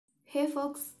Hey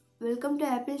folks, welcome to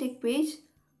Apple Tech page.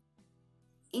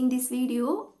 In this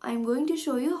video, I am going to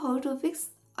show you how to fix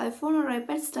iPhone or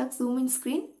iPad stuck zoom in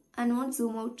screen and won't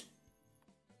zoom out.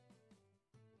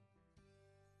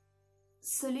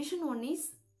 Solution 1 is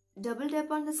double tap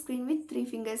on the screen with 3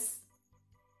 fingers.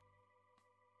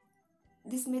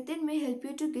 This method may help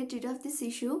you to get rid of this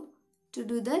issue. To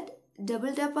do that,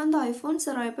 double tap on the iPhone's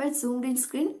or iPad zoomed in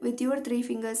screen with your 3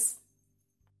 fingers.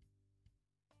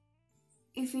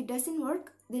 If it doesn't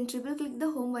work, then triple click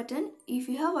the home button if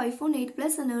you have iPhone 8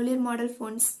 Plus and earlier model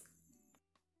phones.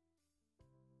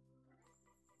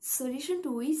 Solution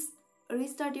 2 is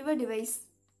restart your device.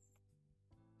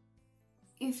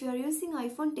 If you are using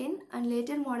iPhone 10 and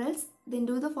later models, then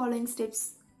do the following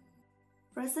steps.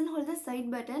 Press and hold the side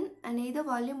button and either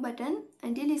volume button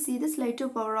until you see the slide to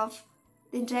power off.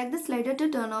 Then drag the slider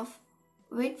to turn off.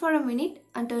 Wait for a minute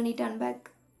and turn it on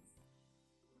back.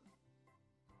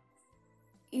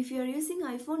 If you are using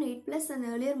iPhone 8 Plus and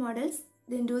earlier models,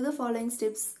 then do the following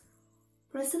steps.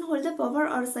 Press and hold the power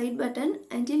or side button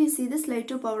until you see the slide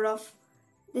to power off.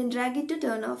 Then drag it to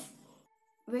turn off.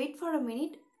 Wait for a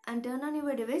minute and turn on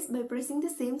your device by pressing the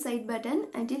same side button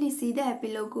until you see the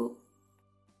Apple logo.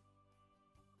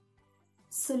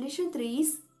 Solution 3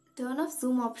 is turn off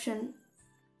zoom option.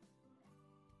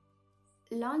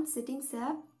 Launch Settings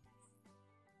app.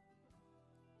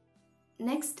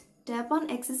 Next, tap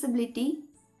on Accessibility.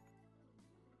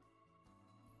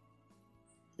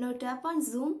 Now tap on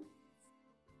Zoom.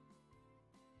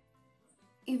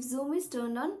 If zoom is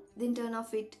turned on, then turn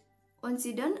off it. Once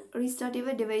you're done, restart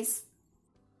your device.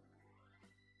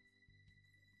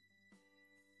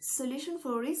 Solution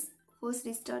 4 is force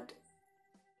restart.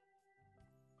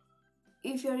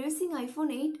 If you are using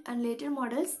iPhone 8 and later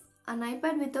models, an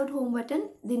iPad without home button,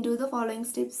 then do the following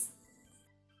steps.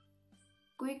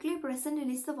 Quickly press and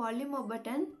release the volume up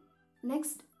button.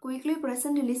 Next, quickly press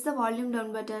and release the volume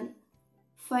down button.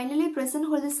 Finally, press and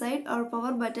hold the side or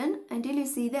power button until you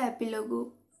see the Apple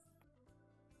logo.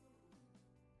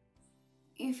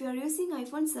 If you are using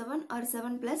iPhone 7 or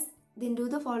 7 Plus, then do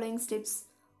the following steps.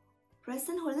 Press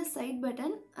and hold the side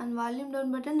button and volume down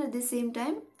button at the same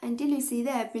time until you see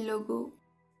the Apple logo.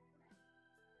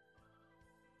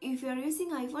 If you are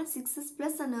using iPhone 6s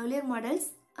Plus and earlier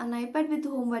models, an iPad with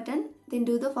home button, then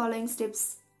do the following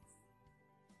steps.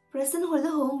 Press and hold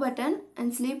the home button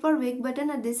and sleep or wake button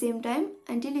at the same time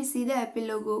until you see the Apple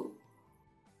logo.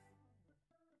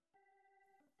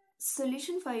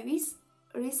 Solution 5 is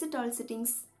reset all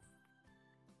settings.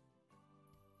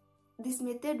 This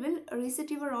method will reset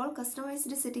your all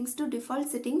customized settings to default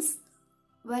settings,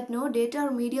 but no data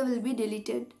or media will be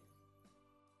deleted.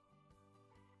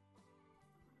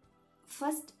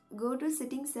 First, go to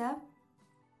Settings app.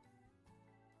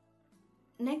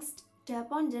 Next,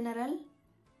 tap on General.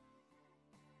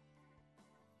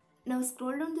 Now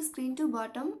scroll down the screen to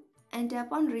bottom and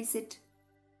tap on Reset.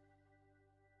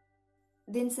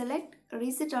 Then select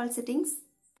Reset all settings.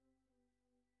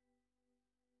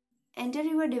 Enter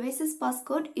your device's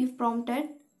passcode if prompted.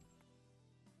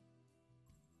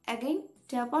 Again,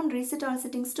 tap on Reset all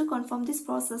settings to confirm this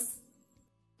process.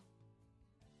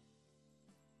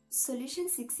 Solution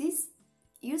 6 is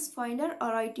use Finder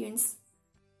or iTunes.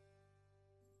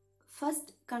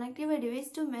 First, connect your device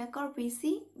to Mac or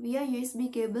PC via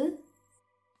USB cable.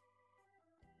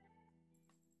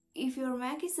 If your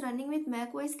Mac is running with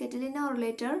macOS Catalina or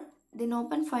later, then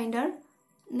open Finder.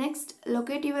 Next,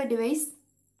 locate your device.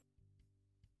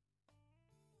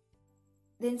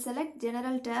 Then select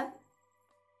General tab.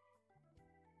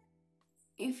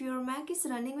 If your Mac is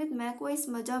running with macOS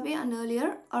Mojave and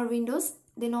earlier or Windows,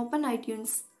 then open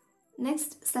iTunes.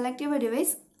 Next, select your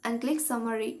device and click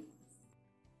Summary.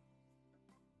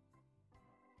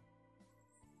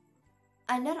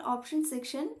 Under Options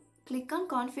section, click on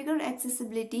Configure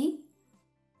Accessibility.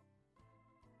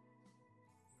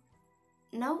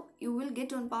 Now you will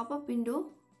get one pop-up window.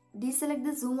 Deselect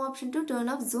the zoom option to turn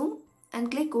off zoom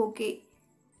and click OK.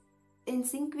 Then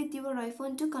sync with your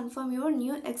iPhone to confirm your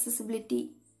new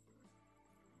accessibility.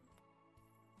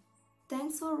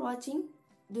 Thanks for watching.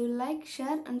 Do like,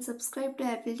 share and subscribe to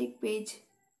Apple Tech page.